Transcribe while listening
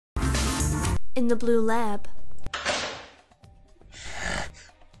in the blue lab.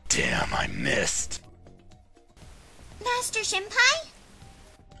 Damn, I missed. Master Senpai?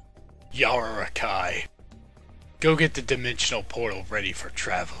 Yararakai. Go get the dimensional portal ready for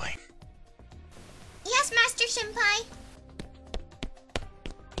traveling. Yes, Master Senpai.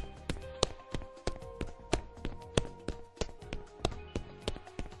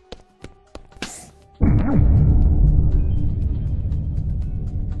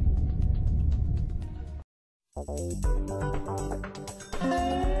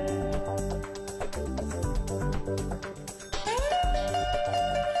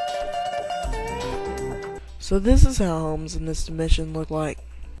 So this is how homes in this dimension look like.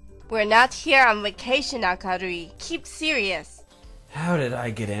 We're not here on vacation, Akarui. Keep serious. How did I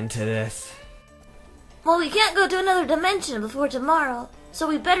get into this? Well, we can't go to another dimension before tomorrow, so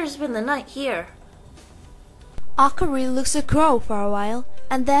we better spend the night here. Akarui looks at Kuro for a while,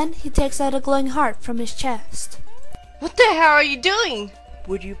 and then he takes out a glowing heart from his chest. What the hell are you doing?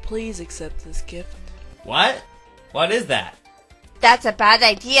 Would you please accept this gift? What? What is that? That's a bad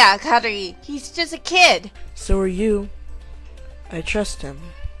idea, Akarui. He's just a kid. So are you. I trust him.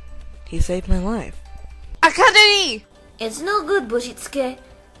 He saved my life. Akarui! It's no good, Bushitsuke.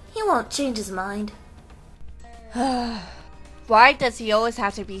 He won't change his mind. Why does he always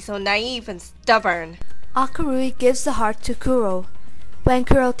have to be so naive and stubborn? Akarui gives the heart to Kuro. When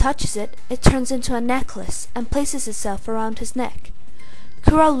Kuro touches it, it turns into a necklace and places itself around his neck.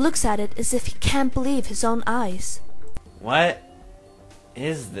 Kuro looks at it as if he can't believe his own eyes. What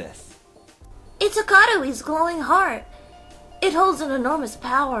is this? It's Akarui's glowing heart. It holds an enormous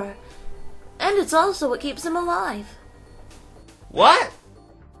power, and it's also what keeps him alive. What?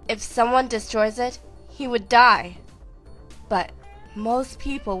 If someone destroys it, he would die. But most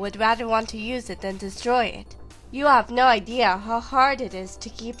people would rather want to use it than destroy it. You have no idea how hard it is to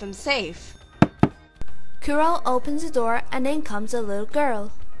keep him safe. Kuro opens the door and in comes a little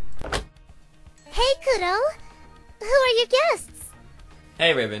girl. Hey, Kuro. Who are your guests?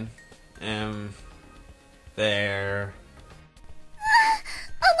 Hey, Ribbon. There.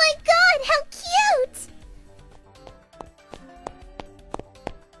 Oh my god, how cute!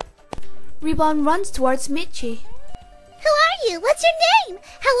 Ribbon runs towards Michi. Who are you? What's your name?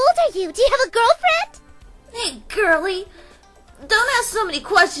 How old are you? Do you have a girlfriend? Hey, girlie. Don't ask so many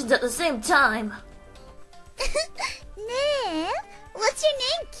questions at the same time. Nah. What's your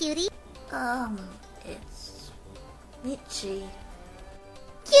name, cutie? It's Michi.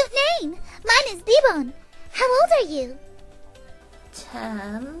 Cute name. Mine is Bibon. How old are you?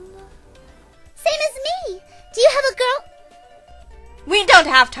 10. Same as me. Do you have a girl? We don't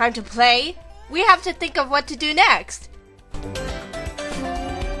have time to play. We have to think of what to do next.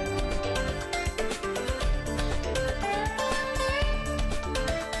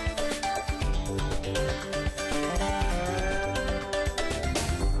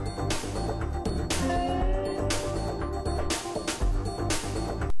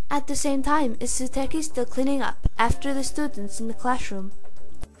 At the same time, is Suteki still cleaning up after the students in the classroom?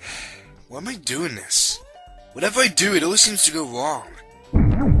 Why am I doing this? Whatever I do, it always seems to go wrong.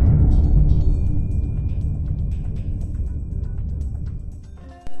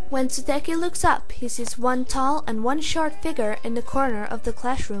 When Suteki looks up, he sees one tall and one short figure in the corner of the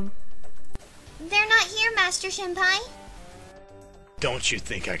classroom. They're not here, Master Senpai. Don't you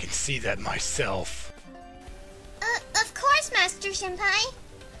think I can see that myself? Of course, Master Senpai.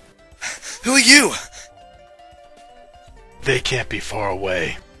 Who are you? They can't be far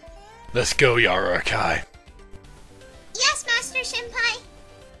away. Let's go, Yararakai. Yes, Master Senpai.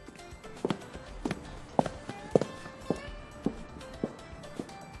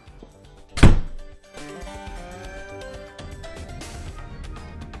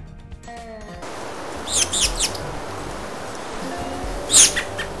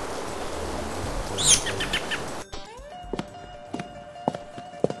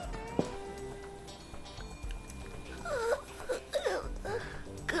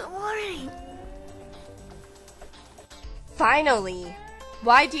 Finally!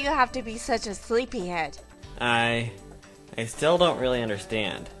 Why do you have to be such a sleepyhead? I still don't really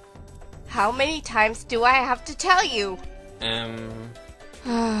understand. How many times do I have to tell you?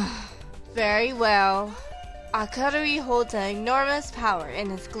 Very well. Akarui holds an enormous power in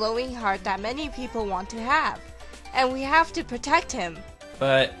his glowing heart that many people want to have, and we have to protect him.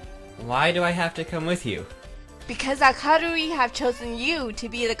 But why do I have to come with you? Because Akarui have chosen you to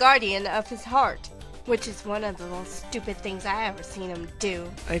be the guardian of his heart, which is one of the most stupid things I ever seen him do.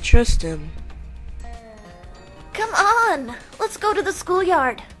 I trust him. Come on, let's go to the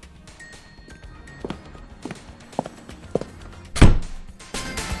schoolyard.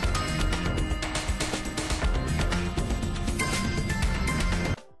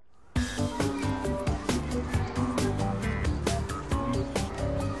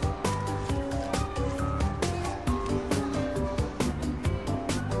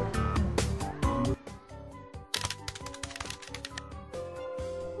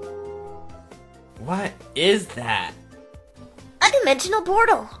 What is that? A dimensional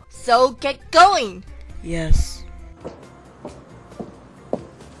portal. So get going! Yes.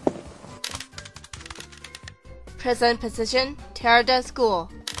 Present position, Terada School.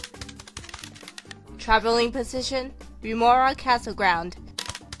 Traveling position, Remora Castle Ground.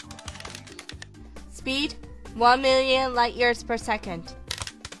 Speed, 1 million light years per second.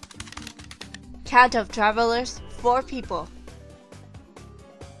 Count of travelers, 4 people.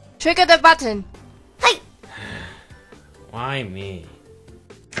 Trigger the button! Hey! Why me?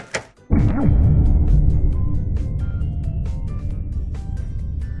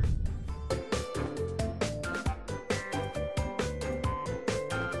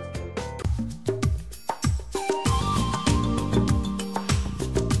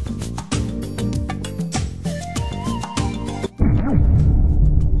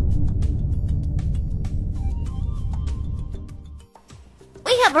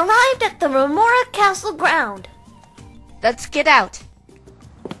 We have arrived at the Remora Castle ground. Let's get out.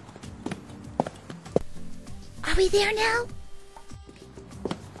 Are we there now?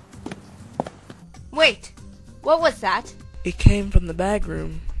 Wait, what was that? It came from the bag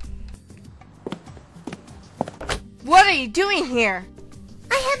room. What are you doing here?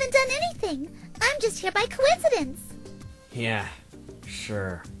 I haven't done anything. I'm just here by coincidence. Yeah,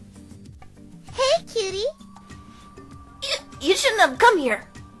 sure. Hey, cutie. You shouldn't have come here.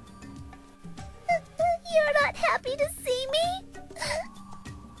 You're not happy to see me?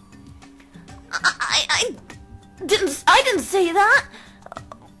 I didn't say that.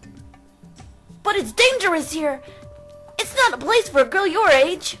 But it's dangerous here. It's not a place for a girl your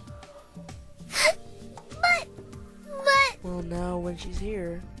age. But... Well, now when she's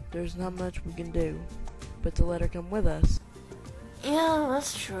here, there's not much we can do but to let her come with us. Yeah,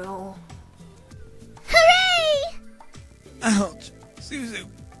 that's true. Hooray! Ouch! Suzu,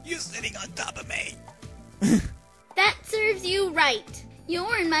 you're sitting on top of me! That serves you right.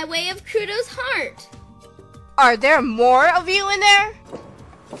 You're in my way of Kudo's heart. Are there more of you in there?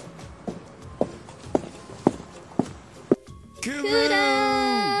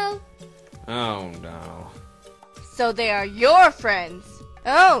 Kudo! Oh no. So they are your friends.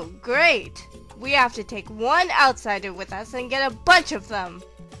 Oh, great. We have to take one outsider with us and get a bunch of them.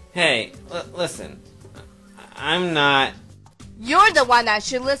 Hey, listen. I'm not... You're the one that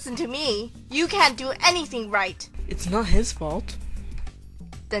should listen to me. You can't do anything right. It's not his fault.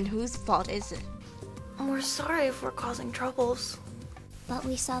 Then whose fault is it? We're sorry if we're causing troubles. But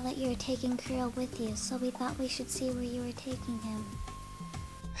we saw that you were taking Kuro with you, so we thought we should see where you were taking him.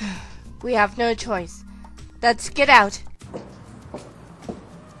 We have no choice. Let's get out.